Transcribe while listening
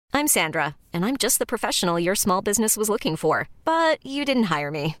I'm Sandra, and I'm just the professional your small business was looking for. But you didn't hire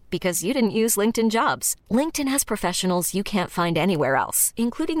me because you didn't use LinkedIn Jobs. LinkedIn has professionals you can't find anywhere else,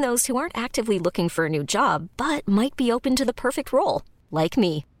 including those who aren't actively looking for a new job, but might be open to the perfect role, like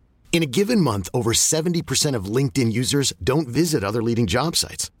me. In a given month, over 70% of LinkedIn users don't visit other leading job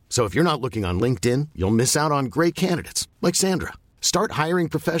sites. So if you're not looking on LinkedIn, you'll miss out on great candidates like Sandra. Start hiring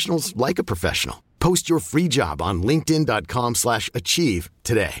professionals like a professional. Post your free job on linkedin.com/achieve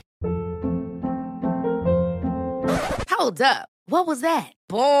today. Hold up. What was that?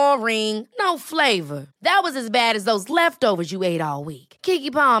 Boring. No flavor. That was as bad as those leftovers you ate all week.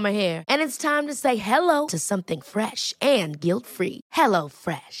 Keke Palmer here, and it's time to say hello to something fresh and guilt-free. Hello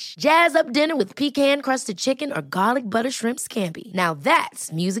Fresh. Jazz up dinner with pecan-crusted chicken or garlic butter shrimp scampi. Now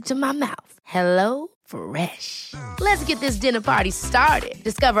that's music to my mouth. Hello Fresh. Let's get this dinner party started.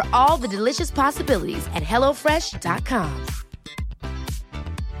 Discover all the delicious possibilities at hellofresh.com.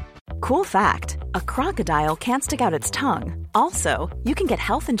 Cool fact, a crocodile can't stick out its tongue. Also, you can get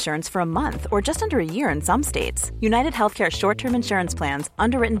health insurance for a month or just under a year in some states. United Healthcare short-term insurance plans,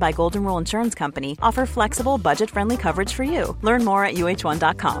 underwritten by Golden Rule Insurance Company, offer flexible, budget-friendly coverage for you. Learn more at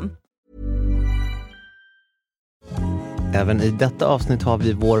uh1.com. Även i detta avsnitt har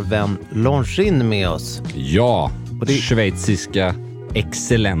vi vår vän Longines med oss. Ja, och det schweiziska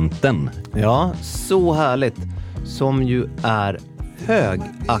excellenten. Ja, så härligt. Som ju är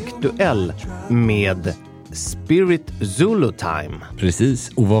högaktuell med Spirit Zulu Time. Precis,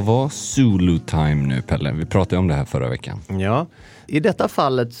 och vad var Zulu Time nu, Pelle? Vi pratade om det här förra veckan. Ja, i detta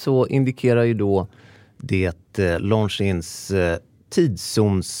fallet så indikerar ju då det Longines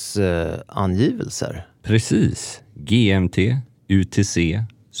tidszonsangivelser. Precis, GMT, UTC,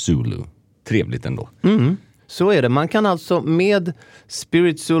 Zulu. Trevligt ändå. Så är det. Man kan alltså med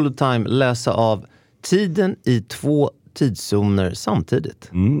Spirit Zulu Time läsa av tiden i 2 tidszoner samtidigt.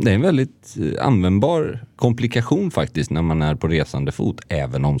 Det är en väldigt användbar komplikation faktiskt när man är på resande fot.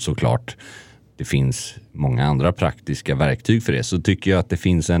 Även om såklart det finns många andra praktiska verktyg för det, så tycker jag att det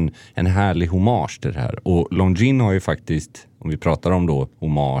finns en härlig hommage till det här. Och Longines har ju faktiskt, om vi pratar om då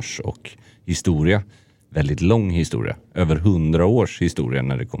hommage och historia, väldigt lång historia. Över 100 års historia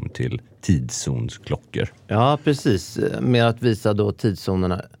när det kommer till tidszonsklockor. Ja, precis. Med att visa då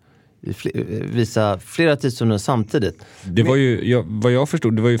tidszonerna, visa flera tidszoner samtidigt. Det var ju, vad jag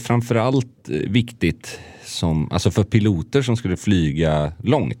förstod, det var ju framförallt viktigt alltså för piloter som skulle flyga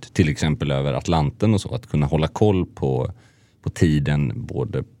långt, till exempel över Atlanten och så, att kunna hålla koll på tiden,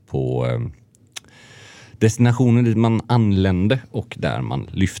 både på destinationen dit man anlände och där man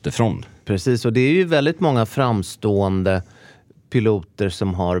lyfte från. Precis, och det är ju väldigt många framstående piloter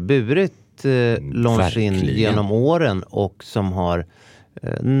som har burit Longines genom åren och som har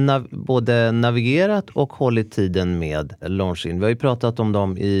både navigerat och hållit tiden med Longines. Vi har ju pratat om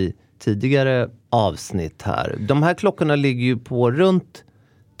dem i tidigare avsnitt här. De här klockorna ligger ju på runt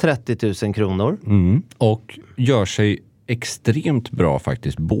 30 000 kronor. Och gör sig extremt bra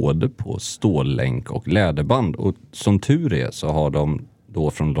faktiskt, både på stållänk och läderband. Och som tur är så har de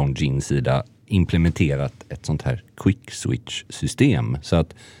då från Longines sida implementerat ett sånt här quick switch system. Så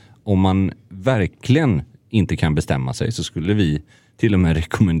att om man verkligen inte kan bestämma sig, så skulle vi till och med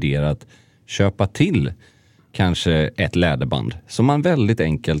rekommendera att köpa till kanske ett läderband som man väldigt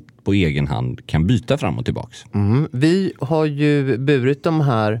enkelt på egen hand kan byta fram och tillbaks. Vi har ju burit de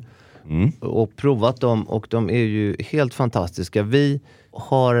här och provat dem, och de är ju helt fantastiska. Vi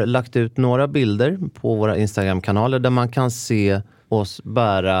har lagt ut några bilder på våra Instagram-kanaler där man kan se oss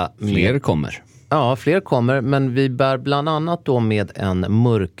bära Fler kommer. Ja, fler kommer, men vi bär bland annat då med en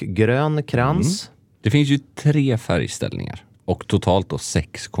mörkgrön krans. Det finns ju 3 färgställningar och totalt då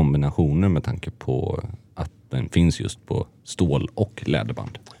 6 kombinationer med tanke på att den finns just på stål och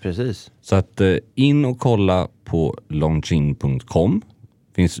läderband. Precis. Så att in och kolla på longines.com.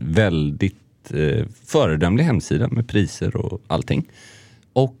 Finns väldigt föredömlig hemsida med priser och allting.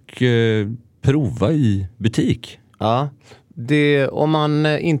 Och prova i butik. Ja, om man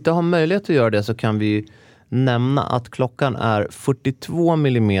inte har möjlighet att göra det så kan vi nämna att klockan är 42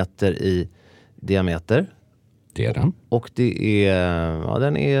 millimeter i diameter. Det är den. Och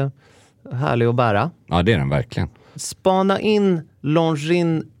den är härlig att bära. Ja, det är den verkligen. Spana in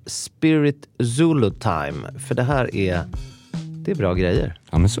Longines Spirit Zulu Time, för det här är bra grejer.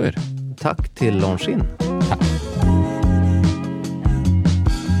 Ja, men så är det. Tack till Longines. Tack.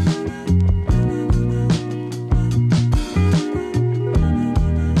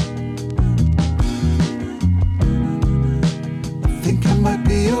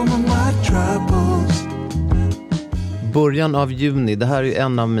 Början av juni, det här är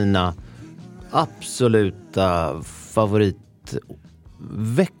en av mina absoluta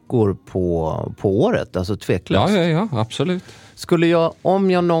veckor på året, alltså tveklöst. Ja, absolut.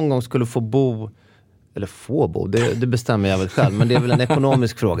 Om jag någon gång skulle få bo, det bestämmer jag väl själv, men det är väl en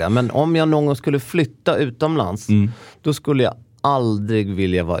ekonomisk fråga. Men om jag någon gång skulle flytta utomlands, då skulle jag aldrig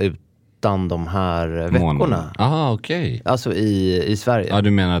vilja vara utan de här veckorna. Okej. Alltså i Sverige. Ja,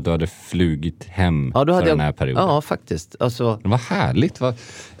 du menar att du hade flugit hem för den här perioden? Ja, faktiskt. Alltså, vad härligt.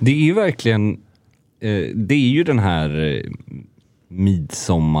 Det är ju verkligen... det är ju den här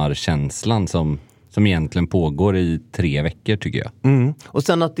midsommarkänslan som egentligen pågår i 3 veckor, tycker jag. Och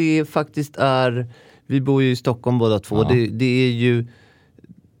sen att det faktiskt är... Vi bor ju i Stockholm båda två. Ja. Det är ju...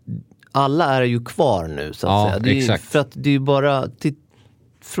 Alla är ju kvar nu, så att säga. Det är exakt. För att det är ju bara...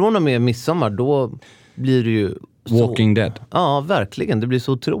 Från och med midsommar, då blir det ju... Walking Dead. Ja, verkligen. Det blir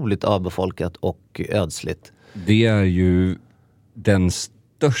så otroligt avbefolkat och ödsligt. Det är ju den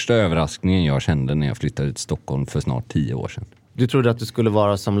största överraskningen jag kände när jag flyttade till Stockholm för snart 10 år sedan. Du trodde att det skulle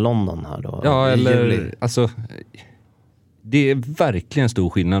vara som London här då? Ja, eller... Alltså, det är verkligen stor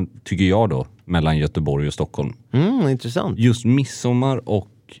skillnad, tycker jag då, mellan Göteborg och Stockholm. Intressant. Just midsommar och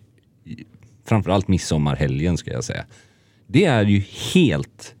framförallt midsommarhelgen, ska jag säga. Det är ju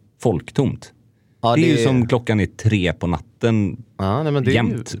helt folktomt. Ja, det är ju som klockan är 3 på natten. Ja, nej, men det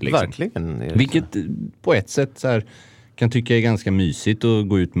jämt, är ju, liksom. Verkligen. Vilket på ett sätt så här, kan tycka är ganska mysigt att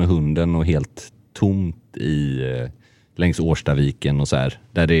gå ut med hunden och helt tomt längs Årstaviken och så här.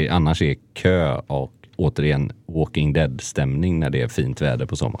 Där det annars är kö och återigen Walking Dead-stämning när det är fint väder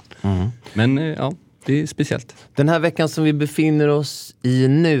på sommaren. Men ja, det är speciellt. Den här veckan som vi befinner oss i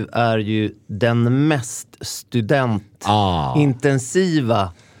nu är ju den mest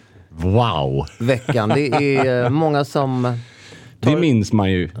studentintensiva veckan. Det är många som det minns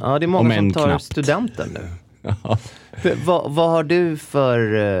man ju. Ja, det är många som tar studenten nu. Vad har du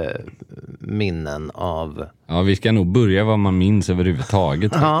för minnen av? Ja, vi ska nog börja vad man minns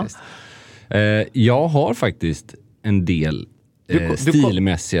överhuvudtaget faktiskt. Jag har faktiskt en del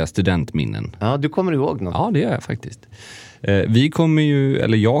stilmässiga studentminnen. Ja, du kommer ihåg något? Ja, det gör jag faktiskt. Jag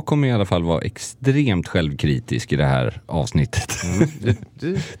kommer i alla fall vara extremt självkritisk i det här avsnittet.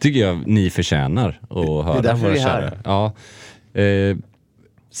 Tycker jag ni förtjänar att höra. Det är därför vi är här. Ja.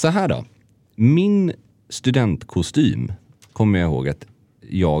 Så här då. Min studentkostym kommer jag ihåg att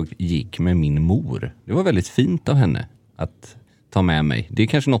jag gick med min mor. Det var väldigt fint av henne att ta med mig. Det är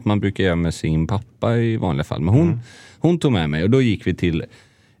kanske något man brukar göra med sin pappa i vanliga fall. Men hon tog med mig och då gick vi till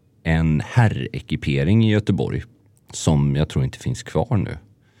en herrekipering i Göteborg som jag tror inte finns kvar nu.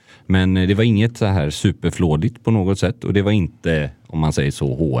 Men det var inget så här superflådigt på något sätt och det var inte, om man säger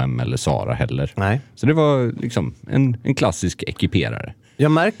så, H&M eller Zara heller. Nej. Så det var liksom en klassisk ekiperare.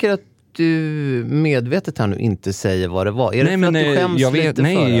 Jag märker att du medvetet här nu inte säger vad det var. Är det för att du skäms lite för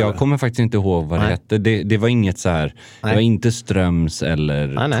det? Jag kommer faktiskt inte ihåg vad det hette. Det var inget så här, det var inte Ströms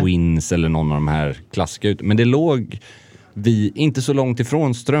eller Twins eller någon av de här klassiska. Men det låg inte så långt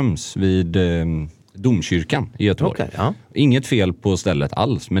ifrån Ströms vid Domkyrkan i Göteborg. Okay, ja. Inget fel på stället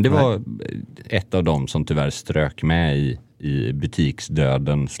alls, men det var ett av dem som tyvärr strök med i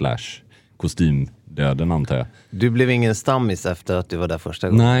butiksdöden / kostymdöden, antar jag. Du blev ingen stammis efter att du var där första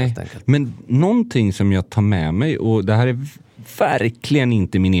gången? Nej, men någonting som jag tar med mig, och det här är verkligen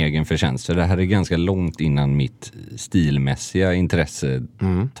inte min egen förtjänst, för det här är ganska långt innan mitt stilmässiga intresse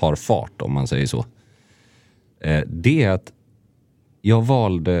tar fart, om man säger så. Det är att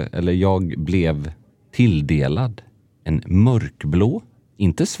jag blev tilldelad en mörkblå,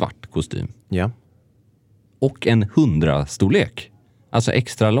 inte svart kostym. Ja. Och en 100-storlek. Alltså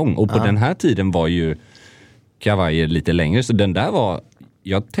extra lång. Och på den här tiden var ju kavajer lite längre. Så den där var...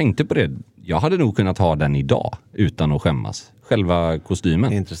 Jag tänkte på det. Jag hade nog kunnat ha den idag utan att skämmas. Själva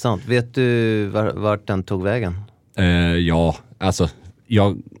kostymen. Intressant. Vet du vart den tog vägen? Ja, alltså...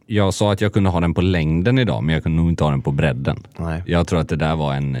 Jag sa att jag kunde ha den på längden idag, men jag kunde nog inte ha den på bredden. Nej. Jag tror att det där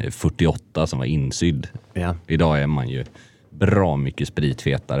var en 48 som var insydd. Ja. Idag är man ju bra mycket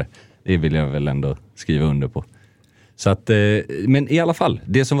spritfetare. Det vill jag väl ändå skriva under på. Så att, men i alla fall,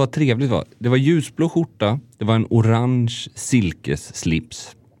 det som var trevligt det var ljusblå skjorta, det var en orange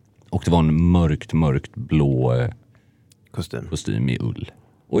silkesslips och det var en mörkt blå kostym i ull.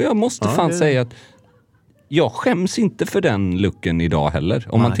 Och jag måste säga att jag skäms inte för den looken idag heller.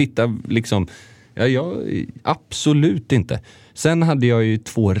 Om man tittar liksom... Ja, absolut inte. Sen hade jag ju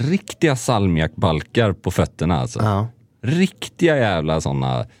 2 riktiga salmiakbalkar på fötterna. Alltså. Ja. Riktiga jävla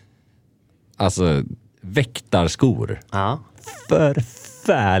såna... Alltså, väktarskor. Ja.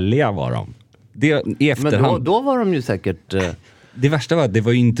 Förfärliga var de. Det, i efterhand, men då var de ju säkert... Det värsta var att det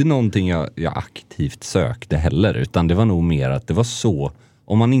var ju inte någonting jag aktivt sökte heller. Utan det var nog mer att det var så...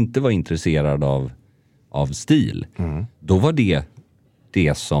 Om man inte var intresserad av stil, då var det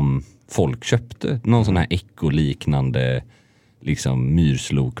det som folk köpte. Någon sån här ekoliknande liksom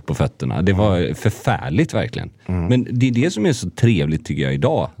myrslok på fötterna. Det var förfärligt verkligen. Men det är det som är så trevligt tycker jag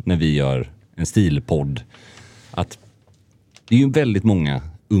idag när vi gör en stilpodd. Att det är ju väldigt många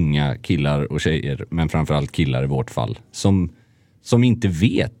unga killar och tjejer, men framförallt killar i vårt fall, som inte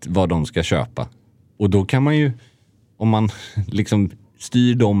vet vad de ska köpa. Och då kan man ju, om man liksom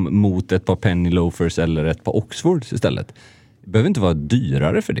styr dem mot ett par penny loafers eller ett par Oxfords istället. Det behöver inte vara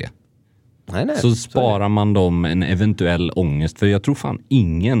dyrare för det. Nej, så sparar man dem en eventuell ångest. För jag tror fan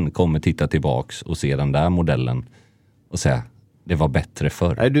ingen kommer titta tillbaks och se den där modellen och säga, det var bättre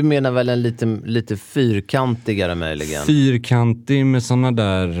förr. Nej, du menar väl en lite fyrkantigare möjligen? Fyrkantig med såna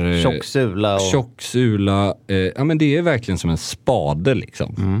där... Tjocksula. Ja, men det är verkligen som en spade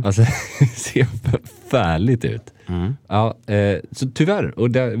liksom. Alltså, det ser förfärligt ut. Ja, så tyvärr,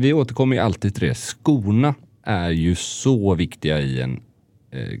 och vi återkommer ju alltid till det. Skorna är ju så viktiga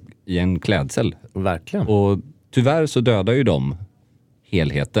i en klädsel. Verkligen. Och tyvärr så dödar ju de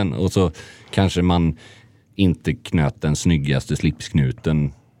helheten. Och så kanske man inte knöt den snyggaste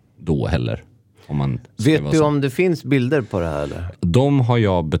slipsknuten då heller. Om man vet du om det finns bilder på det här eller? De har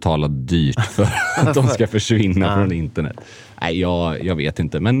jag betalat dyrt för att de ska försvinna från internet. Nej, jag vet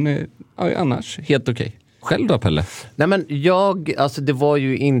inte. Men ja, annars, helt okej. Själv då, Pelle? Nej, men alltså det var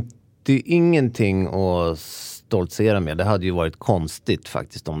ju ingenting att stoltsera med. Det hade ju varit konstigt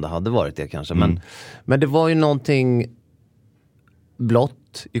faktiskt om det hade varit det kanske. Men det var ju någonting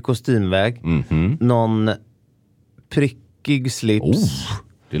blått i kostymväg. Någon prickig slips.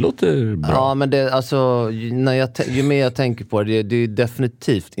 Det låter bra. Ja, men det, alltså, ju mer jag tänker på det är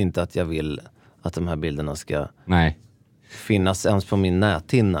definitivt inte att jag vill att de här bilderna ska finnas ens på min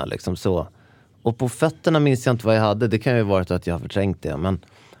näthinna. Liksom så. Och på fötterna minns jag inte vad jag hade. Det kan ju ha varit att jag har förträngt det. Men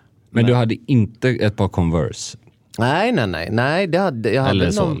du hade inte ett par Converse? Nej. Jag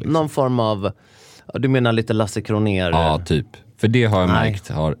hade någon form av... Du menar lite Lasse Kronér? Ja, typ. För det har jag märkt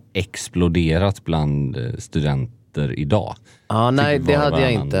har exploderat bland studenter idag. Ja, nej, det hade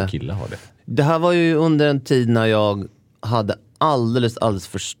jag inte. Kille har det. Det här var ju under en tid när jag hade alldeles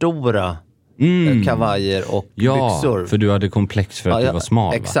för stora kavajer och byxor. Ja, för du hade komplex för att du var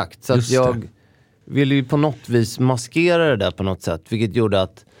smal. Exakt, så att jag ville ju på något vis maskera det där på något sätt. Vilket gjorde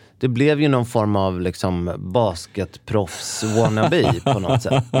att det blev ju någon form av liksom basketproffs wannabe på något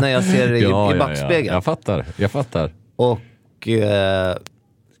sätt. När jag ser det i backspegeln. Jag fattar. Och...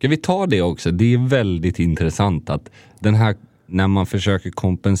 Ska vi ta det också? Det är väldigt intressant att den här, när man försöker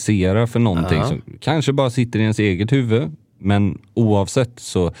kompensera för någonting som kanske bara sitter i ens eget huvud, men oavsett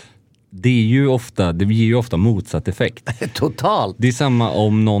så det ger ju ofta motsatt effekt. Totalt. Det är samma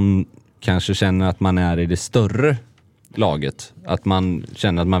om någon kanske känner att man är i det större laget. Att man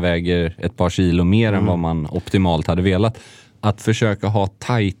känner att man väger ett par kilo mer än vad man optimalt hade velat. Att försöka ha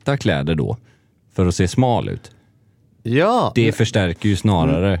tajta kläder då för att se smal ut. Ja. Det förstärker ju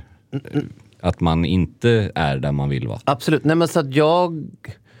snarare att man inte är där man vill vara. Absolut. Nej, men så att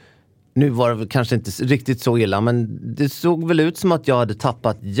nu var det väl kanske inte riktigt så illa, men det såg väl ut som att jag hade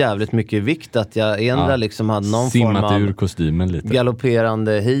tappat jävligt mycket vikt. Att jag liksom hade någon form av ur kostymen lite.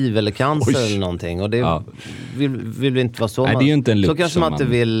 Galopperande hiv eller cancer eller någonting. Och det vill inte vara så. Nej, det är ju inte en så kanske man inte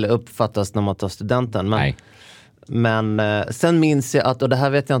vill uppfattas när man tar studenten. Men sen minns jag att, och det här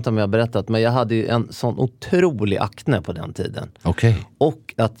vet jag inte om jag har berättat, men jag hade ju en sån otrolig akne på den tiden. Okay.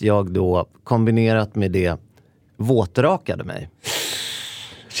 Och att jag då kombinerat med det våtrakade mig.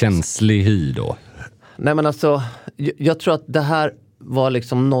 Känslig hy då? Nej, men alltså, jag tror att det här var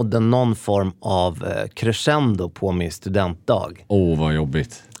liksom nådde någon form av crescendo på min studentdag. Vad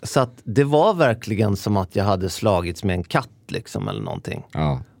jobbigt. Så att det var verkligen som att jag hade slagits med en katt liksom eller någonting.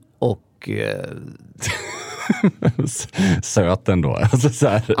 Ja. Och... söt ändå.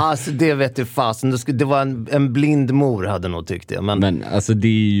 Alltså det vet du fasen. Det var en blind mor hade nog tyckt det. Men alltså det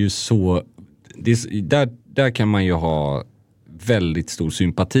är ju så... Där kan man ju ha väldigt stor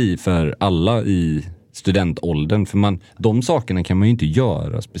sympati för alla i studentåldern. För de sakerna kan man ju inte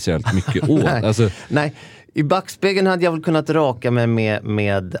göra speciellt mycket åt. Nej, i backspegeln hade jag väl kunnat raka mig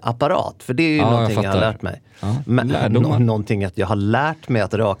med apparat. För det är ju någonting jag har lärt mig. Ja, men någonting att jag har lärt mig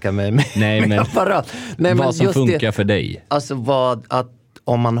att raka mig med apparat. Nej, vad som funkar för dig. Alltså att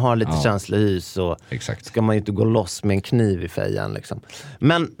om man har lite känslig hy så ska man ju inte gå loss med en kniv i fejan liksom.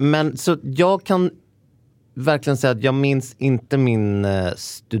 Men så jag kan verkligen säga att jag minns inte min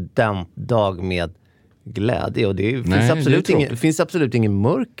studentdag med glädje, och det finns absolut ingen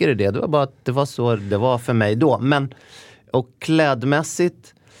mörker i det. Det var bara att det var så det var för mig då. Och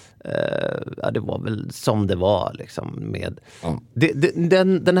klädmässigt det var väl som det var liksom med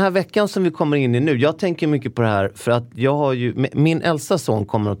den här veckan som vi kommer in i nu. Jag tänker mycket på det här för att jag har ju, min äldsta son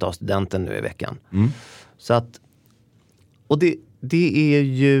kommer att ta studenten nu i veckan. Så att, och det är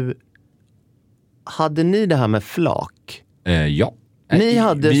ju, hade ni det här med flak? Ja. Ni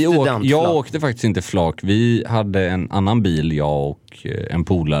hade studentflak. Jag åkte faktiskt inte flak. Vi hade en annan bil, jag och en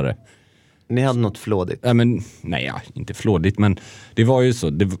polare. Ni hade något flådigt? Inte flådigt, men det var ju så.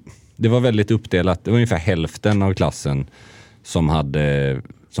 Det var väldigt uppdelat. Det var ungefär hälften av klassen som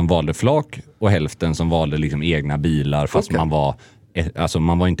valde flak och hälften som valde liksom egna bilar. Fast man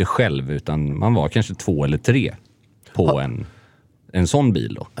var inte själv, utan man var kanske 2 eller 3 på en sån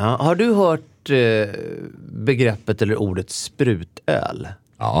bil då. Ja, har du hört begreppet eller ordet sprutöl?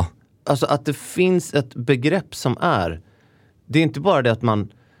 Ja. Alltså att det finns ett begrepp som det är inte bara det att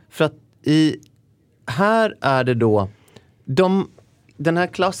man, för att här är det då den här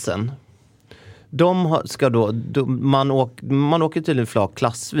klassen, man åker tydligen flak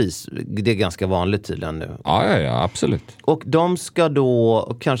klassvis. Det är ganska vanligt tydligen nu. Ja, absolut. Och de ska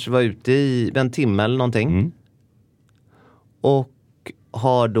då kanske vara ute i en timme eller någonting. Och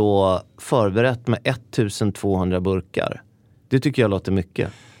har då förberett med 1200 burkar. Det tycker jag låter mycket.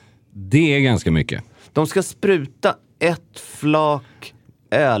 Det är ganska mycket. De ska spruta 1 flak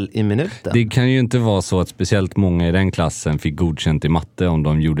öl i minuten. Det kan ju inte vara så att speciellt många i den klassen fick godkänt i matte om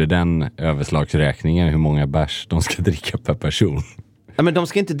de gjorde den överslagsräkningen hur många bärs de ska dricka per person. Ja, men de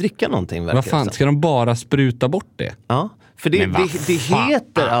ska inte dricka någonting. Vad fan, ska de bara spruta bort det? Ja, för det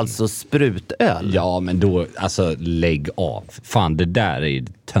heter alltså sprutöl. Ja, men då, alltså lägg av. Fan, det där är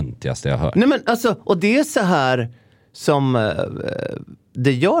det töntigaste jag hört. Nej, men alltså, och det är så här som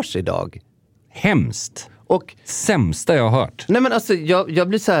det görs idag. Hemskt. Och sämsta jag har hört. Nej, men alltså, jag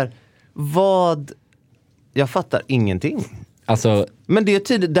blir så här, jag fattar ingenting. Alltså, men det är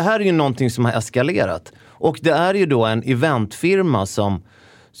tydligt, det här är ju någonting som har eskalerat. Och det är ju då en eventfirma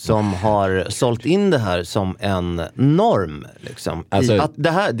som har sålt in det här som en norm. Liksom. Alltså, att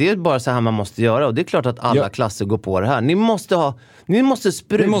det är bara så här man måste göra. Och det är klart att alla klasser går på det här. Ni måste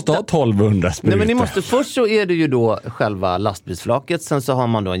spruta. Ni måste ha 1200 sprutor. Nej, men först så är det ju då själva lastbilsflaket. Sen så har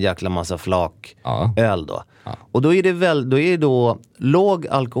man då en jäkla massa öl då. Ja. Och då är det låg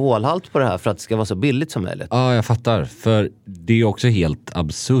alkoholhalt på det här för att det ska vara så billigt som möjligt. Ja, jag fattar. För det är också helt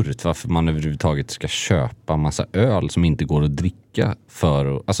absurt varför man överhuvudtaget ska köpa massa öl som inte går att dricka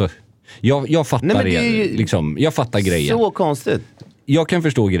för. Alltså, jag fattar jag fattar grejen. Så konstigt. Jag kan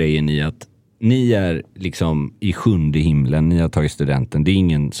förstå grejen i att ni är liksom i 7:e himlen, ni har tagit studenten. Det är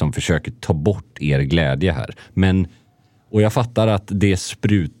ingen som försöker ta bort er glädje här. Och jag fattar att det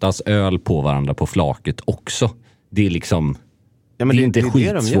sprutas öl på varandra på flaket också. Det är liksom... Ja, men det är inte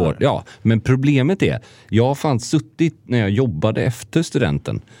skitsvårt. Ja, men problemet är, jag har fan suttit när jag jobbade efter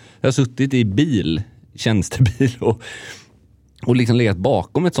studenten. Jag har suttit i tjänstebil och liksom legat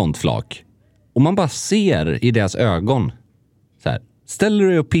bakom ett sånt flak. Och man bara ser i deras ögon så här, ställer du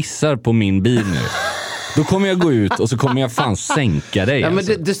dig och pissar på min bil nu? Då kommer jag gå ut och så kommer jag fan sänka dig. Ja,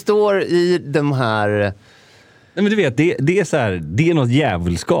 alltså. Men det står i de här... Nej, men du vet, det är så här, det är något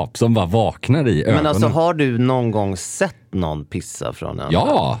djävulskap som bara vaknar i ögonen. Men alltså, har du någon gång sett någon pissa från en?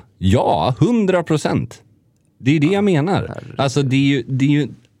 Ja, 100%. Det är det jag menar. Alltså det är ju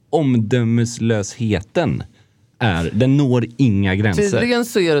omdömeslösheten den når inga gränser. Tydligen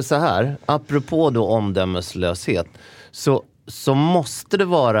så är det så här, apropå då omdömeslöshet, så måste det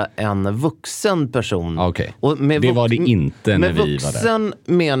vara en vuxen person. Okej, det var det inte när vi var där. Med vuxen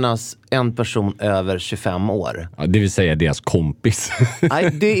menas en person över 25 år. Ja, det vill säga deras kompis.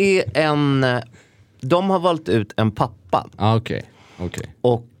 Nej, det är de har valt ut en pappa. Okej.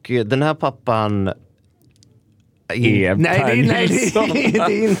 Och den här pappan... Nej, det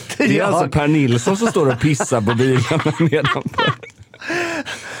är inte det är alltså Per Nilsson som står och pissar på bilarna nedanför.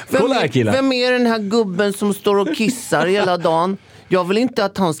 Vem är den här gubben som står och kissar hela dagen? Jag vill inte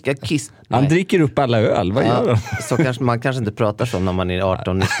att han ska kissa. Han dricker upp alla öl, vad gör han? Så man kanske inte pratar så när man är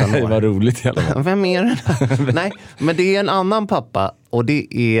 18-19 år. Det var roligt i alla fall. Vem är den här? Nej, men det är en annan pappa och det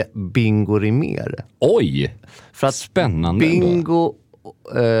är Bingo Rimér. Oj, för att spännande. Bingo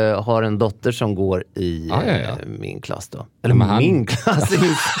har en dotter som går i min klass då. Eller min klass.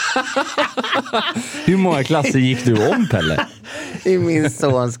 Hur många klasser gick du om, Pelle? I min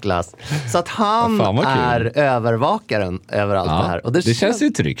sons klass. Så att han är övervakaren över allt det här. Och det känns ju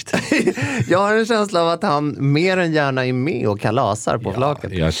tryggt. Jag har en känsla av att han mer än gärna är med och kalasar på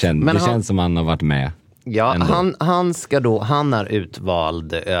flaket. Det känns som han har varit med. Ja, han är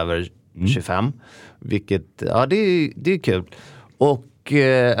utvald över 25. Vilket, det är kul. Och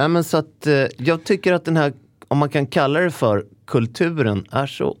men så att jag tycker att den här, om man kan kalla det för kulturen, är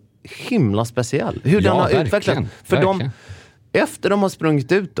så himla speciell. Hur den har utvecklats. För efter de har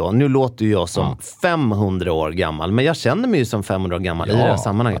sprungit ut då, nu låter jag som 500 år gammal, men jag känner mig ju som 500 år gammal i det här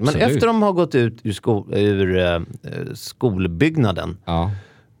sammanhanget. Absolut. Men efter de har gått ut ur skolbyggnaden,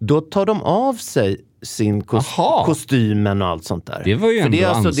 då tar de av sig sin kostymen och allt sånt där. Det var ju ändå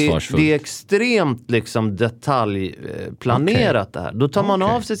ansvarsfullt. Det är extremt liksom detaljplanerat det här. Då tar man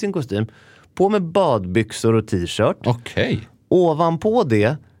av sig sin kostym, på med badbyxor och t-shirt. Ovanpå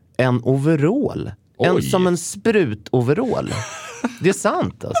det en overall. Som en sprut-overall. Det är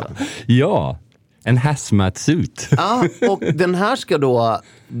sant alltså. Ja, en hazmat-suit. Ja, och den här ska då...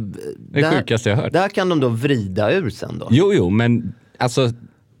 Det sjukaste jag hört. Där kan de då vrida ur sen då. Jo, men alltså...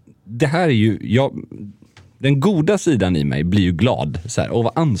 Det här är ju... den goda sidan i mig blir ju glad. Så här, och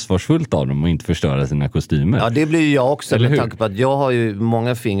vad ansvarsfullt av dem att inte förstöra sina kostymer. Ja, det blir ju jag också. Med tanke på att jag har ju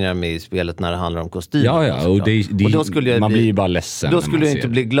många fingrar med i spelet när det handlar om kostymer. Ja, och då skulle man blir ju bara ledsen. Då skulle jag inte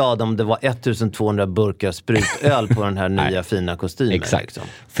bli glad om det var 1200 burkar sprutöl på den här nya fina kostymen. Exakt. Liksom.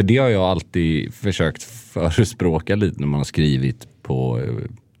 För det har jag alltid försökt förespråka lite när man har skrivit på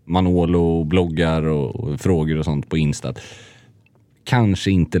Manolo och bloggar och frågor och sånt på Insta.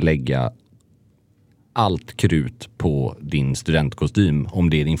 Kanske inte lägga allt krut på din studentkostym om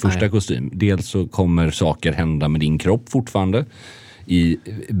det är din första kostym. Dels så kommer saker hända med din kropp fortfarande i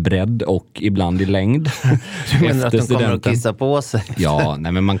bredd och ibland i längd. Du menar att de kommer att kissa på sig? Ja,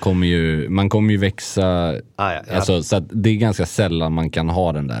 nej, men man kommer ju växa. Alltså, så att det är ganska sällan man kan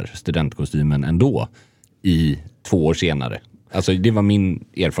ha den där studentkostymen ändå i 2 år senare. Alltså det var min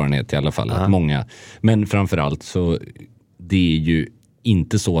erfarenhet i alla fall. Att många, men framförallt så det är ju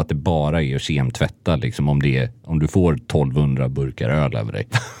inte så att det bara är kemtvätta liksom, om du får 1200 burkar öl över dig.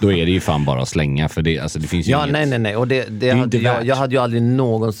 Då är det ju fan bara att slänga, för det, alltså, det finns ju inget. Nej. Och jag hade ju aldrig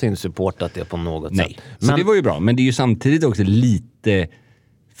någonsin supportat det på något sätt. Men, så det var ju bra, men det är ju samtidigt också lite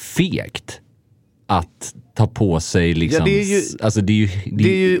fegt att ta på sig liksom... Ja, det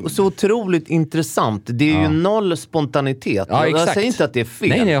är ju så otroligt intressant. Det är ju noll spontanitet. Ja, jag säger inte att det är fel.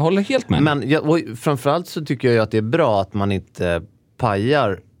 Nej, jag håller helt med. Men framförallt så tycker jag ju att det är bra att man inte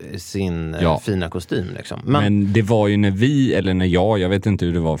pajar sin fina kostym liksom. Men det var ju när jag vet inte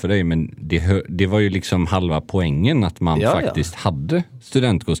hur det var för dig, men det var ju liksom halva poängen att man faktiskt hade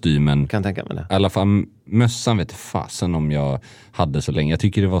studentkostymen. Kan tänka mig det. I alla fall mössan vet fasen om jag hade så länge. Jag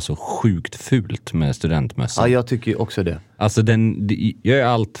tycker det var så sjukt fult med studentmössan. Ja, jag tycker ju också det. Alltså jag är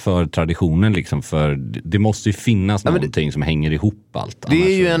allt för traditionen liksom, för det måste ju finnas någonting som hänger ihop allt. Det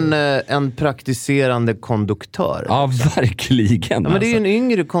är ju en praktiserande konduktör. Ja, liksom. Verkligen. Ja, men det är ju en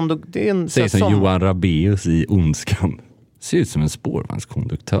yngre konduktör. Säg som Johan Rabaeus i Ondskan. Ser ut som en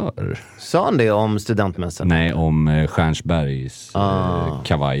spårvagnskonduktör. Sa han det om studentmässan? Nej, om Stjärnsbergs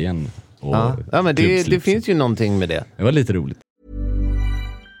kavajen. Ja, men det finns ju någonting med det. Det var lite roligt.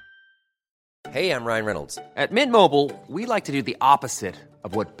 Hey, I'm Ryan Reynolds. At Mint Mobile, we like to do the opposite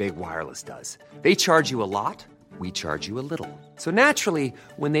of what Big Wireless does. They charge you a lot, we charge you a little. So naturally,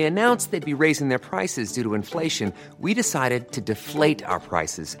 when they announced they'd be raising their prices due to inflation, we decided to deflate our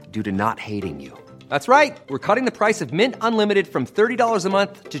prices due to not hating you. That's right. We're cutting the price of Mint Unlimited from $30 a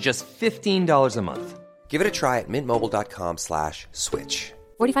month to just $15 a month. Give it a try at mintmobile.com/switch.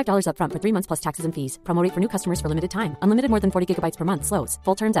 $45 up front for 3 months plus taxes and fees. Promo rate for new customers for limited time. Unlimited more than 40 gigabytes per month. Slows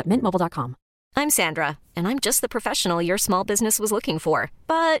full terms at mintmobile.com. I'm Sandra, and I'm just the professional your small business was looking for.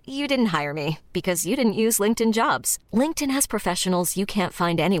 But you didn't hire me because you didn't use LinkedIn Jobs. LinkedIn has professionals you can't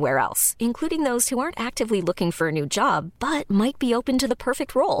find anywhere else, including those who aren't actively looking for a new job, but might be open to the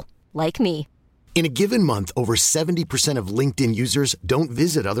perfect role, like me. In a given month, over 70% of LinkedIn users don't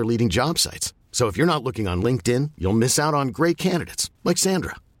visit other leading job sites. So if you're not looking on LinkedIn, you'll miss out on great candidates like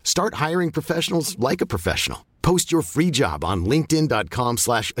Sandra. Start hiring professionals like a professional. Post your free job on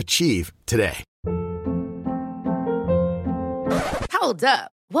linkedin.com/achieve today. Hold up.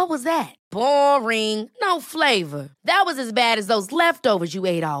 What was that? Boring. No flavor. That was as bad as those leftovers you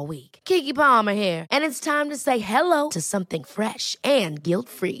ate all week. Keke Palmer here, and it's time to say hello to something fresh and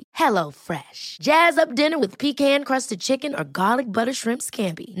guilt-free. Hello Fresh. Jazz up dinner with pecan-crusted chicken or garlic butter shrimp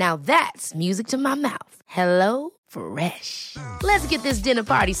scampi. Now that's music to my mouth. Hello Fresh. Let's get this dinner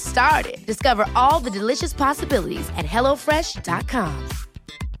party started. Discover all the delicious possibilities at hellofresh.com.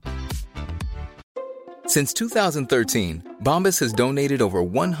 Since 2013, Bombas has donated over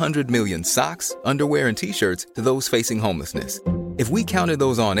 100 million socks, underwear, and T-shirts to those facing homelessness. If we counted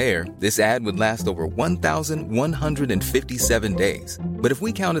those on air, this ad would last over 1,157 days. But if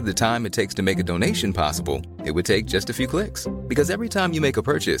we counted the time it takes to make a donation possible, it would take just a few clicks. Because every time you make a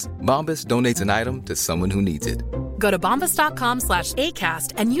purchase, Bombas donates an item to someone who needs it. Go to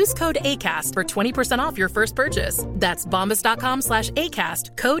bombas.com/ACAST and use code ACAST for 20% off your first purchase. That's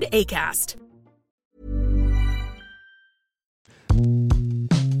bombas.com/ACAST, code ACAST.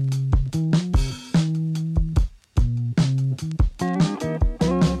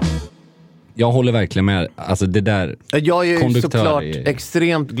 Jag håller verkligen med. Alltså det där. Jag är ju såklart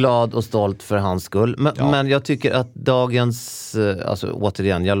extremt glad och stolt för hans skull. Men jag tycker att dagens, alltså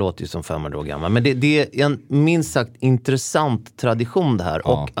återigen, jag låter ju som 500 år gammal. Men det är en minst sagt intressant tradition det här.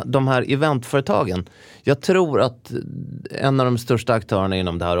 Ja. Och de här eventföretagen, jag tror att en av de största aktörerna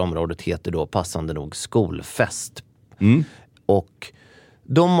inom det här området heter då passande nog Skolfest. Och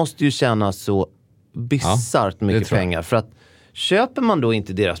de måste ju tjäna så bisarrt mycket pengar. För att köper man då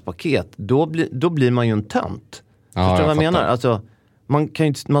inte deras paket, då blir man ju en tönt. Förstår du vad jag menar? Alltså,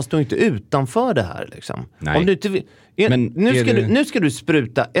 man står inte utanför det här liksom. Nej. Om du inte nu ska du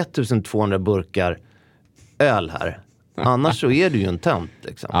spruta 1200 burkar öl här. Annars så är du ju en tönt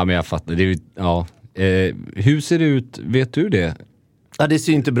liksom. Ja, men jag fattar. Det är hur ser det ut? Vet du det? Ja, det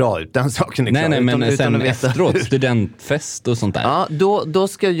ser ju inte bra ut, den saken är klar. Nej, men sen efteråt, studentfest och sånt där. Ja, då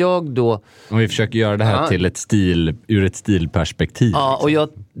ska jag då... Om vi försöker göra det här till ur ett stilperspektiv. Ja, liksom. och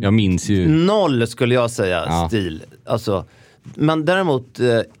jag minns ju... 0 skulle jag säga, stil. Alltså, men däremot,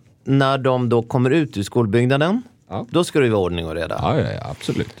 när de då kommer ut ur skolbyggnaden, då ska det ju vara ordning och reda. Ja,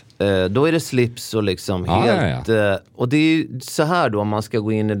 absolut. Då är det slips och liksom helt... och det är ju så här då, om man ska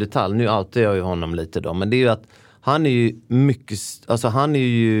gå in i detalj. Nu outar jag ju honom lite då, men det är ju att han är ju mycket, alltså han är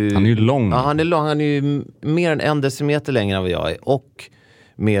ju lång. Ja, han är lång, han är ju mer än 1 decimeter längre än vad jag är och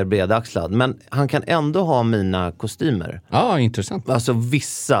mer bredaxlad. Men han kan ändå ha mina kostymer. Ja, intressant. Alltså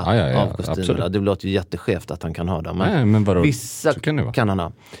vissa av kostymerna. Det låter ju jätteskevt att han kan ha dem. Men vadå? Vissa kan han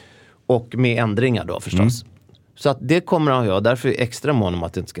ha. Och med ändringar då förstås. Så att det kommer han ha. Därför är extra mån om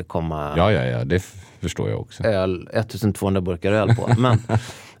att det inte ska komma... Ja, det förstår jag också. 1200 burkar öl på.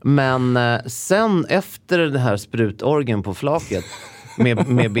 Men sen efter den här sprutorgen på flaket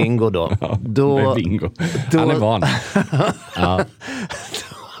med Bingo då. Med Bingo. Han är van.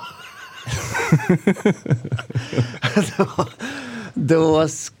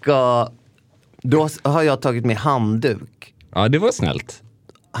 Då har jag tagit med handduk. Ja, det var snällt.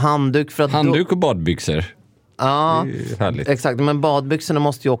 Handduk och badbyxor. Ja, exakt. Men badbyxorna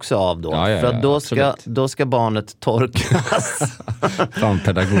måste ju också av då. För att då ska barnet torkas. Fan,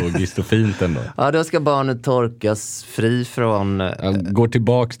 pedagogiskt och fint ändå. Ja, då ska barnet torkas fri från... går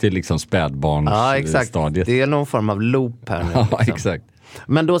tillbaks till liksom spädbarnsstadiet. Det är någon form av loop här nu. Ja, exakt.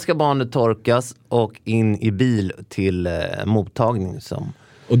 Men då ska barnet torkas och in i bil till mottagning.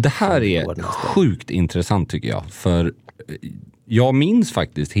 Och det här är sjukt intressant tycker jag. För... Jag minns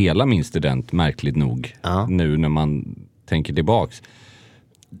faktiskt hela min student, märkligt nog, nu när man tänker tillbaks.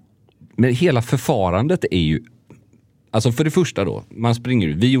 Men hela förfarandet är ju... Alltså för det första då, man springer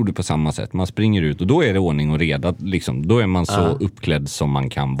ut. Vi gjorde på samma sätt. Man springer ut och då är det ordning och reda. Liksom, då är man så uppklädd som man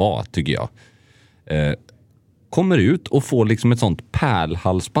kan vara, tycker jag. Kommer ut och får liksom ett sånt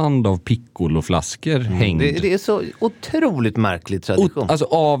pärlhalsband av piccoloflaskor hängd. Det är så otroligt märklig tradition. Alltså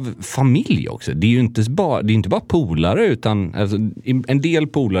av familj också. Det är ju inte bara polare utan alltså, en del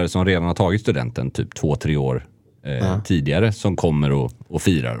polare som redan har tagit studenten typ 2-3 år tidigare som kommer och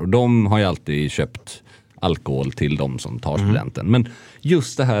firar. Och de har ju alltid köpt alkohol till de som tar studenten. Men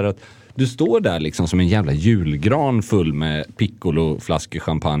just det här att du står där liksom som en jävla julgran full med piccoloflaskor,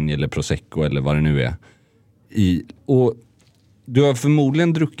 champagne eller prosecco eller vad det nu är. Och du har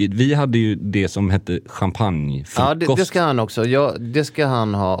förmodligen druckit, vi hade ju det som hette champagnefrukost. Ja, det ska han också. Ja, det ska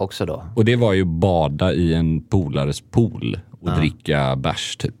han ha också då. Och det var ju bada i en polares pool och dricka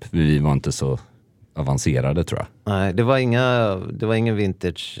bärs typ. Vi var inte så avancerade tror jag. Nej, det var ingen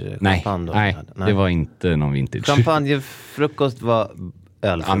vintage champagne då. Nej, det var inte någon vintage. Champagnefrukost var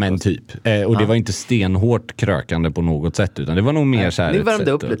ölfrukost. Ja, men typ. Och det var inte stenhårt krökande på något sätt utan det var nog mer så här. Ni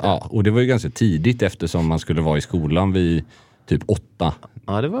värmde upp lite. Ja, och det var ju ganska tidigt eftersom man skulle vara i skolan vid typ 8.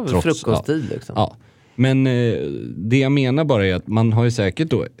 Ja, det var väl frukosttid liksom. Ja. Men det jag menar bara är att man har ju säkert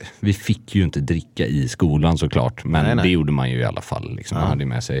då, vi fick ju inte dricka i skolan såklart, men det gjorde man ju i alla fall. Liksom. Man hade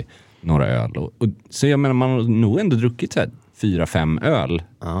med sig några öl. Och, så jag menar, man har nog ändå druckit så här 4-5 öl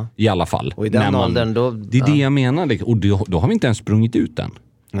i alla fall. Och i den åldern då... Det är det jag menar. Liksom. Och då har vi inte ens sprungit ut än.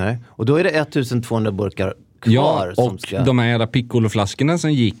 Nej, och då är det 1200 burkar kvar. Ja, och de här jävla piccoloflaskorna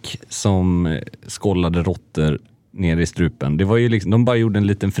som gick som skållade råttor ner i strupen. Det var ju liksom, de bara gjorde en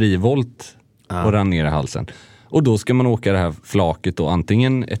liten frivolt och rann ner i halsen. Och då ska man åka det här flaket då,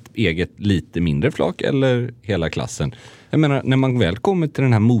 antingen ett eget lite mindre flak eller hela klassen. Jag menar, när man väl kommer till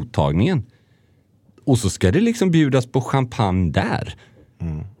den här mottagningen och så ska det liksom bjudas på champagne där.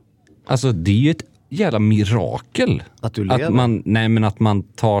 Alltså det är ju ett jävla mirakel. Att du lever? Att man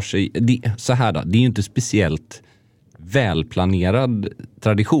tar sig... så här då, det är ju inte speciellt välplanerad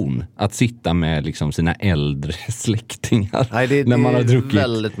tradition att sitta med liksom sina äldre släktingar. Nej, det när man har druckit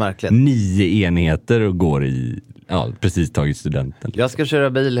väldigt märkligt. 9 enheter och går precis tagit studenten. Jag ska köra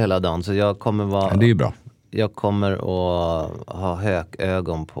bil hela dagen, så jag kommer vara... Det är ju bra. Jag kommer att ha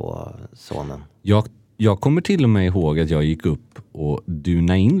hökögon på sonen. Jag kommer till och med ihåg att jag gick upp och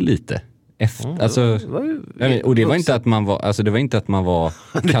duna in lite. Och det var inte att man var, alltså det var inte att man var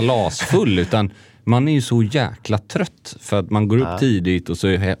kalasfull, utan man är ju så jäkla trött för att man går upp tidigt och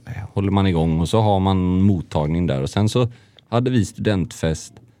så håller man igång och så har man mottagning där, och sen så hade vi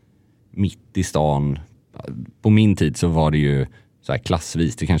studentfest mitt i stan. På min tid så var det ju så här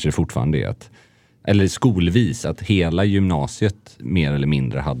klassvis, det kanske det fortfarande är, eller skolvis, att hela gymnasiet mer eller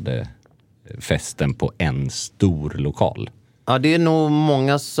mindre hade festen på en stor lokal. Ja, det är nog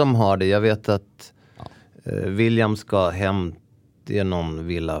många som har det. Jag vet att William ska hem, det är någon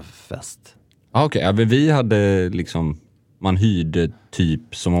villafest. Okej, men vi hade liksom, man hyrde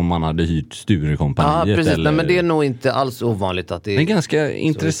typ som om man hade hyrt Sturekompaniet. Ja, precis. Eller... Nej, men det är nog inte alls ovanligt att det är... Men ganska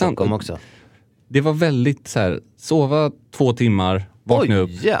intressant. Också. Det var väldigt så här, sova 2 timmar, vakna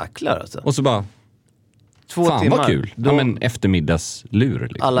upp. Jäklar alltså. Och så bara... 2 timmar. Vad kul. Då... Ja, men eftermiddagslur.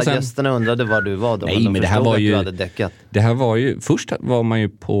 Liksom. Alla gästerna undrade var du var då. Nej, men det här var ju... Det här var ju... Först var man ju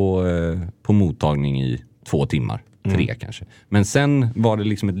på mottagning i 2 timmar. 3 kanske. Men sen var det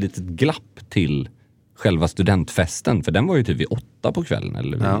liksom ett litet glapp till själva studentfesten. För den var ju typ vid 8 på kvällen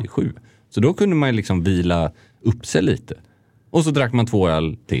eller vid 7. Så då kunde man ju liksom vila upp sig lite. Och så drack man 2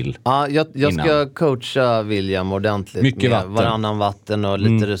 öl till. Ja, jag ska coacha William ordentligt. Mycket med vatten. Varannan vatten och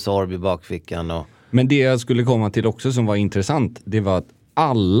lite Resorb i bakfickan. Och... Men det jag skulle komma till också som var intressant, det var att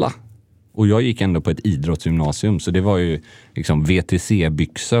alla, och jag gick ändå på ett idrottsgymnasium, så det var ju liksom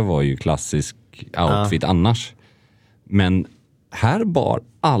VTC-byxor var ju klassisk outfit annars. Men här bar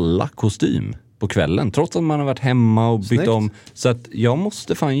alla kostym på kvällen, trots att man har varit hemma och bytt om. Så att jag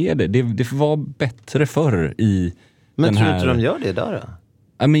måste fan ge det. Det var bättre förr i men den tror här... inte de gör det idag då?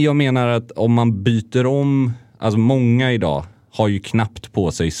 Ja, men jag menar att om man byter om, alltså många idag har ju knappt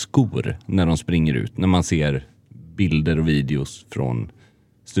på sig skor när de springer ut. När man ser bilder och videos från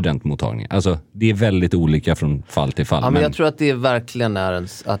studentmottagningen. Alltså det är väldigt olika från fall till fall. Ja, men jag tror att det verkligen är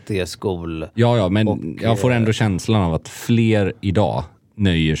att det är skol. Ja, men jag får ändå känslan av att fler idag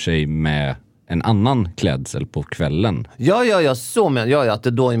nöjer sig med en annan klädsel på kvällen. Ja, så men att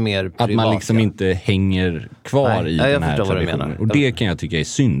det då är mer privat. Att man liksom inte hänger kvar i den här traditionen. Och det kan jag tycka är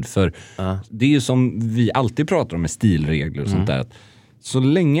synd, för det är ju som vi alltid pratar om med stilregler och sånt där. Att så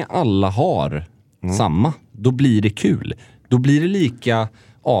länge alla har samma, då blir det kul. Då blir det lika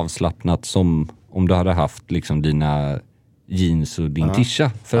avslappnat som om du hade haft liksom dina jeans och din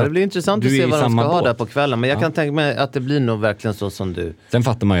tisha. För det blir intressant att se vad de ska ha där på kvällen. Men jag kan tänka mig att det blir nog verkligen så som du... Sen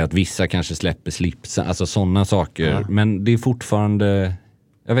fattar man ju att vissa kanske släpper slipsen, alltså sådana saker. Men det är fortfarande...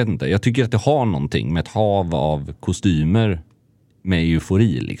 Jag vet inte, jag tycker att det har någonting med ett hav av kostymer med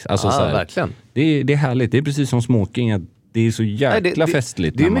eufori. Liksom. Alltså, så här, verkligen. Det är härligt, det är precis som smoking. Att det är så jäkla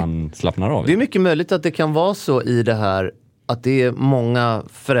festligt när man slappnar av. Det är mycket möjligt att det kan vara så i det här, att det är många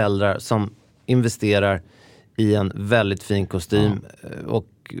föräldrar som investerar i en väldigt fin kostym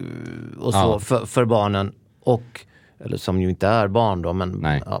och så för barnen, och eller som ju inte är barn då,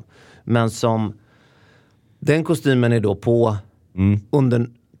 men som den kostymen är då på under,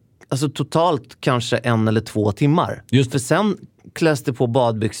 alltså totalt kanske 1 eller 2 timmar. Just. För sen kläs det på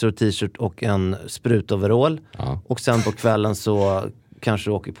badbyxor och t-shirt och en sprutoverall och sen på kvällen så kanske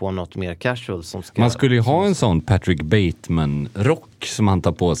du åker på något mer casual som ska... Man skulle ju ha en sån Patrick Bateman-rock som han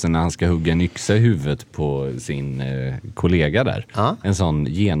tar på sig när han ska hugga en yxa i huvudet på sin kollega där. En sån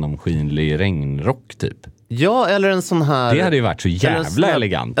genomskinlig regnrock typ. Ja, eller en sån här... Det hade ju varit så jävla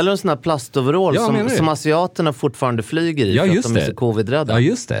elegant. Eller en sån här plastoverall som asiaterna fortfarande flyger i för att de är så covid-rädda. Ja,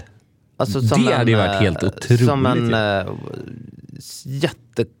 just det. Alltså, som det hade ju varit helt otroligt. Som en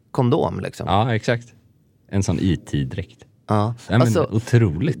jättekondom liksom. Ja, exakt. En sån IT-dräkt. Ja. Men alltså,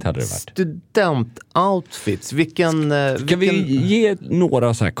 otroligt hade det varit. Student-outfits. Ska vi ge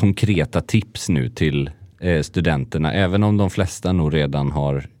några så här konkreta tips nu till studenterna? Även om de flesta nog redan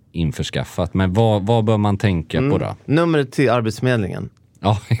har införskaffat. Men vad bör man tänka på då? Numret till Arbetsförmedlingen.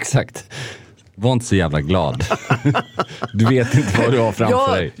 Ja, exakt. Var inte så jävla glad. Du vet inte vad du har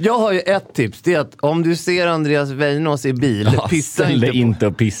framför dig. Jag har ju ett tips. Det är att om du ser Andreas Weinås i bil, pissa inte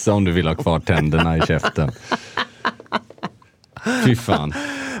och pissa om du vill ha kvar tänderna i käften. Fy fan.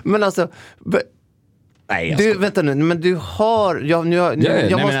 Men alltså, Nej, du, vänta nu, men du har...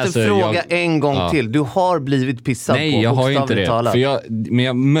 Jag måste fråga en gång till. Du har blivit pissad på. Nej, jag har ju inte det. För men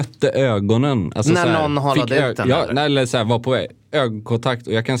jag mötte ögonen. Alltså, när någon hållade ut den? Eller så här, var på ögonkontakt.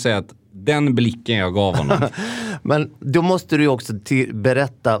 Och jag kan säga att den blicken jag gav honom. Men då måste du ju också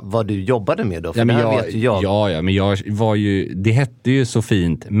berätta vad du jobbade med då. För det här vet ju jag. Ja, men jag var ju... Det hette ju så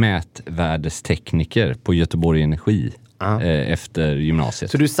fint mätvärdestekniker på Göteborg Energi. Efter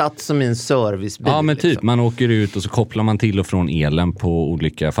gymnasiet. Så du satt som i en servicebil? Ja, men typ. Liksom. Man åker ut och så kopplar man till och från elen på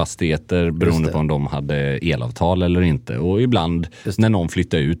olika fastigheter beroende på om de hade elavtal eller inte. Och ibland när någon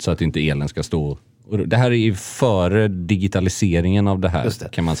flyttar ut så att inte elen ska stå... Det här är ju före digitaliseringen av det här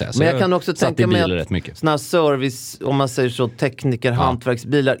kan man säga. Så men jag kan också tänka mig att sådana här service, om man säger så, tekniker,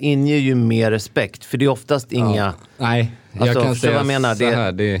 hantverksbilar inger ju mer respekt. För det är oftast inga... Nej, jag kan säga vad menar, så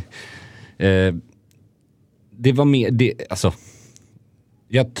här. Det var mer...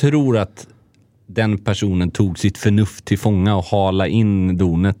 jag tror att den personen tog sitt förnuft till fånga och hala in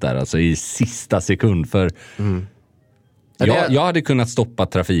donet där. Alltså i sista sekund. För jag hade kunnat stoppa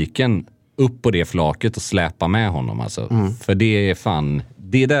trafiken upp på det flaket och släpa med honom. Alltså. För det är fan...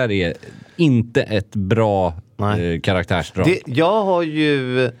 Det där är inte ett bra karaktärsdrag. Jag har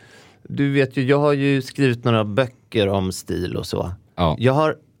ju... Du vet ju, jag har ju skrivit några böcker om stil och så. Ja.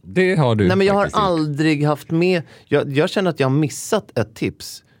 Det har du. Nej, men jag har aldrig haft med... Jag känner att jag har missat ett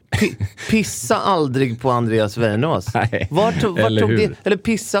tips. Pissa aldrig på Andreas Weinås. Vart tog det? Eller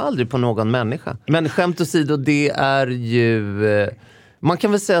pissa aldrig på någon människa. Men skämt åsido, det är ju... Man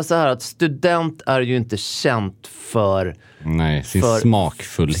kan väl säga så här att student är ju inte känt för... Nej, sin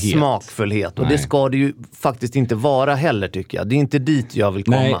smakfullhet. Och det ska det ju faktiskt inte vara heller, tycker jag. Det är inte dit jag vill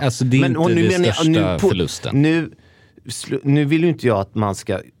komma. Nej, alltså det är inte det största förlusten. Nu vill ju inte jag att man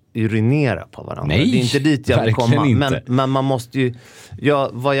ska urinera på varandra. Nej, det är inte dit jag vill komma. Men man måste ju...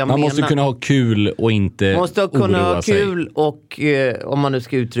 måste kunna ha kul och inte måste kunna ha kul och om man nu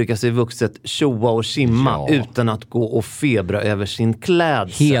ska uttrycka sig vuxet, tjoa och simma utan att gå och febra över sin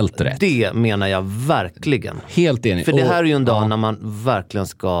klädsel. Helt rätt. Det menar jag verkligen. Helt enig. För det här är ju en dag när man verkligen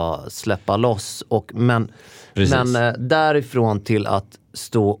ska släppa loss. Men därifrån till att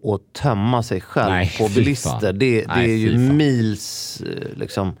stå och tömma sig själv på bilister. Det är ju mils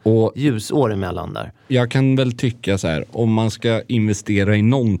ljusår emellan där. Jag kan väl tycka så här, om man ska investera i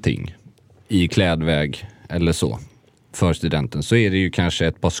någonting i klädväg eller så för studenten, så är det ju kanske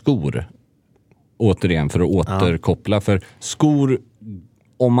ett par skor. Återigen för att återkoppla. För skor,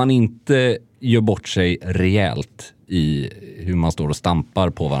 om man inte gör bort sig rejält i hur man står och stampar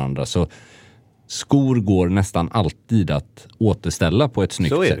på varandra, så skor går nästan alltid att återställa på ett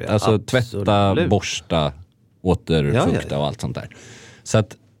snyggt sätt. Alltså tvätta, borsta, återfukta och allt sånt där. Så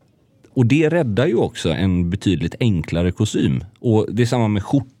att, och det räddar ju också en betydligt enklare kostym. Och det är samma med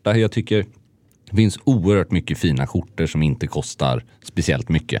skjorta. Jag tycker det finns oerhört mycket fina skjortor som inte kostar speciellt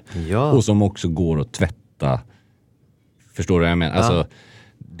mycket. Ja. Och som också går att tvätta. Förstår du vad jag menar? Alltså,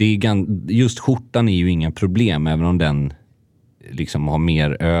 just skjortan är ju inga problem, även om den liksom har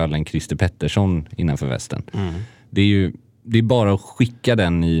mer öl än Christer Pettersson innanför västen. Det är bara att skicka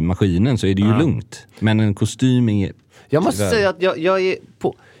den i maskinen så är det ju lugnt. Men en kostym är... Jag måste säga att jag är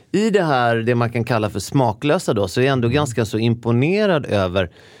på... I det man kan kalla för smaklösa då, så är jag ändå ganska så imponerad över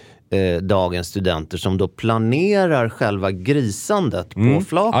dagens studenter som då planerar själva grisandet på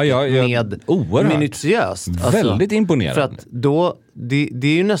flaket med minutiöst. Väldigt imponerad. För att då, det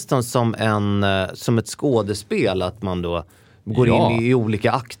är ju nästan som ett skådespel att man då går in i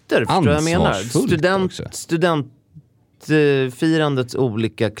olika akter. Förstår jag menar? Studentfirandets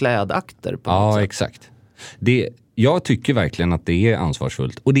olika klädakter. På något sätt. Exakt. Jag tycker verkligen att det är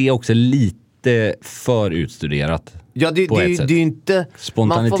ansvarsfullt. Och det är också lite för utstuderat. Ja, det är ju inte...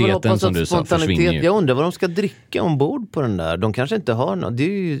 Spontaniteten som du sa försvinner ju. Jag undrar vad de ska dricka ombord på den där. De kanske inte har något. Det är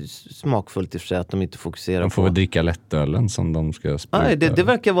ju smakfullt i och för sig att de inte fokuserar på... De får väl dricka lättölen som de ska spruta. Nej, det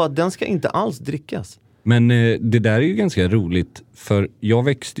verkar vara att den ska inte alls drickas. Men det där är ju ganska roligt. För jag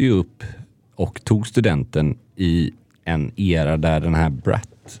växte ju upp och tog studenten i en era där den här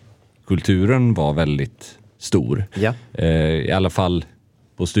brat-kulturen var väldigt stor. Ja. I alla fall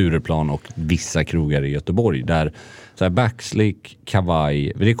på Stureplan och vissa krogar i Göteborg. Där så här backslick,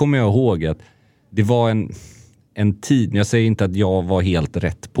 kavaj. Det kommer jag ihåg att det var en tid, jag säger inte att jag var helt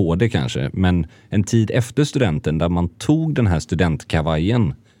rätt på det kanske, men en tid efter studenten där man tog den här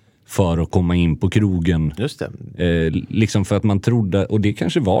studentkavajen för att komma in på krogen. Just det. Liksom för att man trodde, och det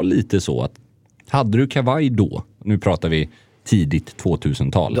kanske var lite så att hade du kavaj då, nu pratar vi tidigt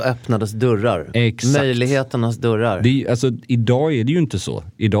 2000-tal. Då öppnades dörrar. Exakt. Möjligheternas dörrar. Idag är det ju inte så.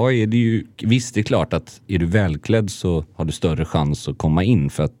 Idag är det ju, visst det är klart att är du välklädd så har du större chans att komma in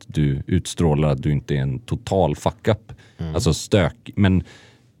för att du utstrålar att du inte är en total fuck-up. Alltså stök. Men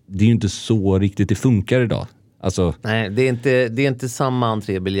det är ju inte så riktigt det funkar idag. Alltså, nej, det är inte samma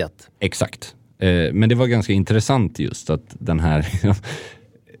entrébiljett. Exakt. Men det var ganska intressant just att den här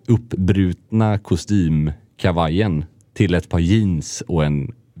uppbrutna kostymkavajen till ett par jeans och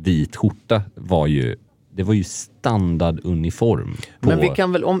en vit skjorta var ju standarduniform. Men vi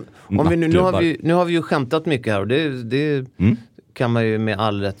kan väl, om vi nu har vi ju skämtat mycket här och det kan man ju med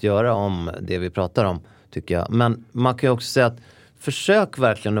all rätt göra om det vi pratar om, tycker jag. Men man kan ju också säga att försök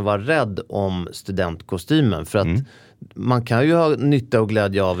verkligen att vara rädd om studentkostymen, för att man kan ju ha nytta och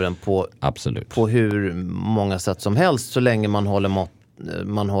glädje av den på hur många sätt som helst, så länge man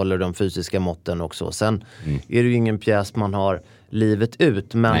håller de fysiska måtten också. Sen är det ju ingen pjäs man har livet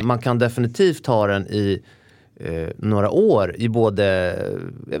ut, men man kan definitivt ha den i några år i både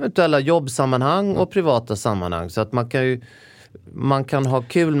eventuella jobbsammanhang och privata sammanhang, så att man kan ha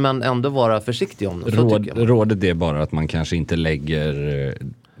kul men ändå vara försiktig om det. Rådet är bara att man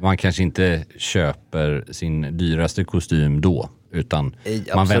kanske inte köper sin dyraste kostym då, utan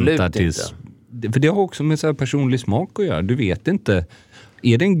man väntar tills inte. För det har också med så här personlig smak att göra. Du vet inte,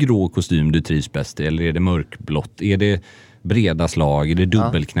 är det en grå kostym du trivs bäst i, eller är det mörkblått? Är det breda slag? Är det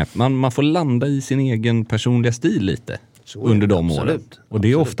dubbelknäpp? Man får landa i sin egen personliga stil lite under de åren. Och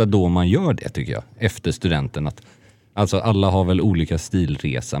det är ofta då man gör det, tycker jag, efter studenten. Alltså alla har väl olika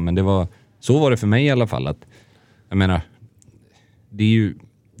stilresa, men så var det för mig i alla fall. Att, jag menar, det är ju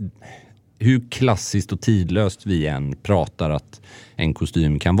hur klassiskt och tidlöst vi än pratar att en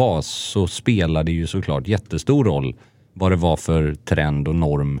kostym kan vara, så spelar det ju såklart jättestor roll vad det var för trend och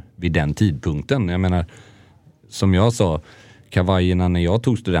norm vid den tidpunkten. Jag menar, som jag sa, kavajerna när jag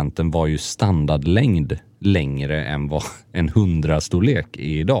tog studenten var ju standardlängd längre än vad en 100-storlek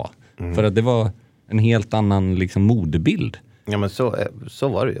är idag. För att det var en helt annan liksom modebild. Ja, men så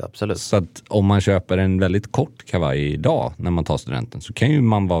var det ju, absolut. Så att om man köper en väldigt kort kavaj idag när man tar studenten, så kan ju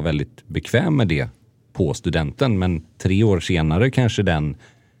man vara väldigt bekväm med det på studenten. Men 3 år senare kanske den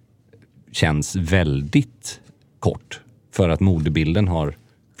känns väldigt kort för att modebilden har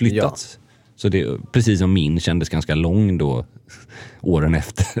flyttats. Ja. Så det, precis som min kändes ganska lång då åren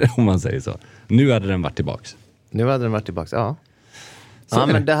efter, om man säger så. Nu hade den varit tillbaks. Ja. Ja,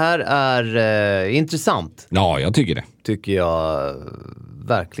 men det här är intressant. Ja, jag tycker det. Tycker jag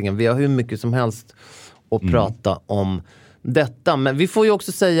verkligen. Vi har hur mycket som helst att prata om detta. Men vi får ju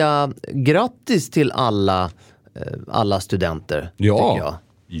också säga grattis till alla studenter, tycker jag.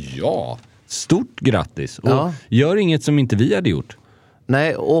 Ja, stort grattis. Och gör inget som inte vi hade gjort.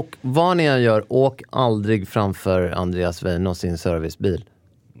 Nej, och vad ni än gör, åk aldrig framför Andreas Wein och sin servicebil.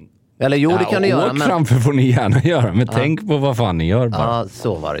 Eller jo, det kan ni göra. Men framför får ni gärna göra, men tänk på vad fan ni gör bara. Ja,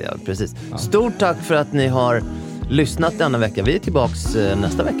 så var det, precis. Stort tack för att ni har lyssnat denna vecka. Vi är tillbaks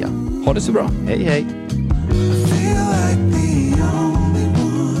nästa vecka. Ha det så bra. Hej, hej.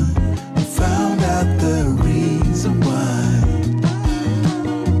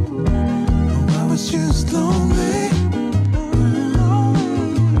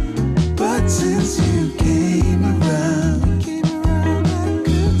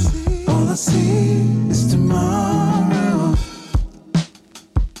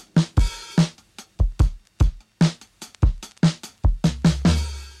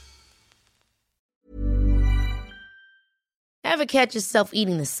 Ever catch yourself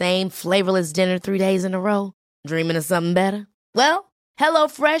eating the same flavorless dinner 3 days in a row? Dreaming of something better? Well,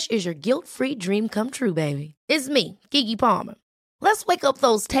 HelloFresh is your guilt-free dream come true, baby. It's me, Keke Palmer. Let's wake up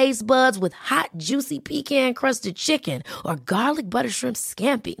those taste buds with hot, juicy pecan-crusted chicken or garlic butter shrimp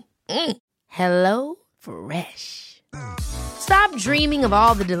scampi. Hello Fresh. Stop dreaming of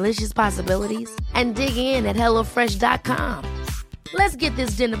all the delicious possibilities and dig in at HelloFresh.com. Let's get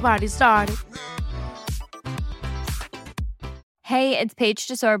this dinner party started. Hey, it's Paige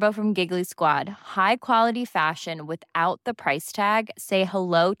DeSorbo from Giggly Squad. High quality fashion without the price tag. Say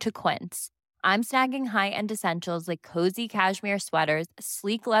hello to Quince. I'm snagging high-end essentials like cozy cashmere sweaters,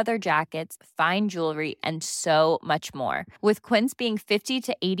 sleek leather jackets, fine jewelry, and so much more. With Quince being 50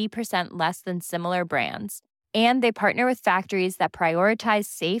 to 80% less than similar brands. And they partner with factories that prioritize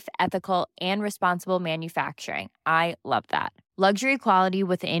safe, ethical, and responsible manufacturing. I love that. Luxury quality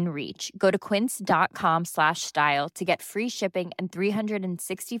within reach. Go to quince.com/style to get free shipping and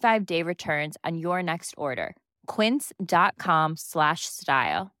 365-day returns on your next order.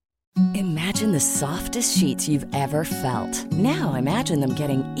 Quince.com/style. Imagine the softest sheets you've ever felt. Now imagine them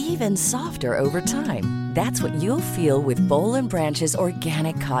getting even softer over time. That's what you'll feel with Boll & Branch's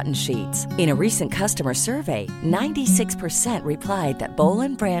organic cotton sheets. In a recent customer survey, 96% replied that Boll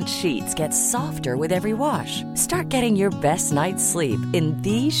 & Branch sheets get softer with every wash. Start getting your best night's sleep in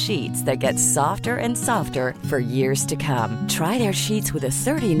these sheets that get softer and softer for years to come. Try their sheets with a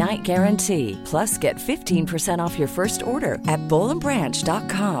 30-night guarantee. Plus, get 15% off your first order at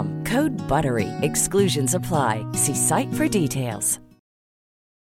bollandbranch.com. Code BUTTERY. Exclusions apply. See site for details.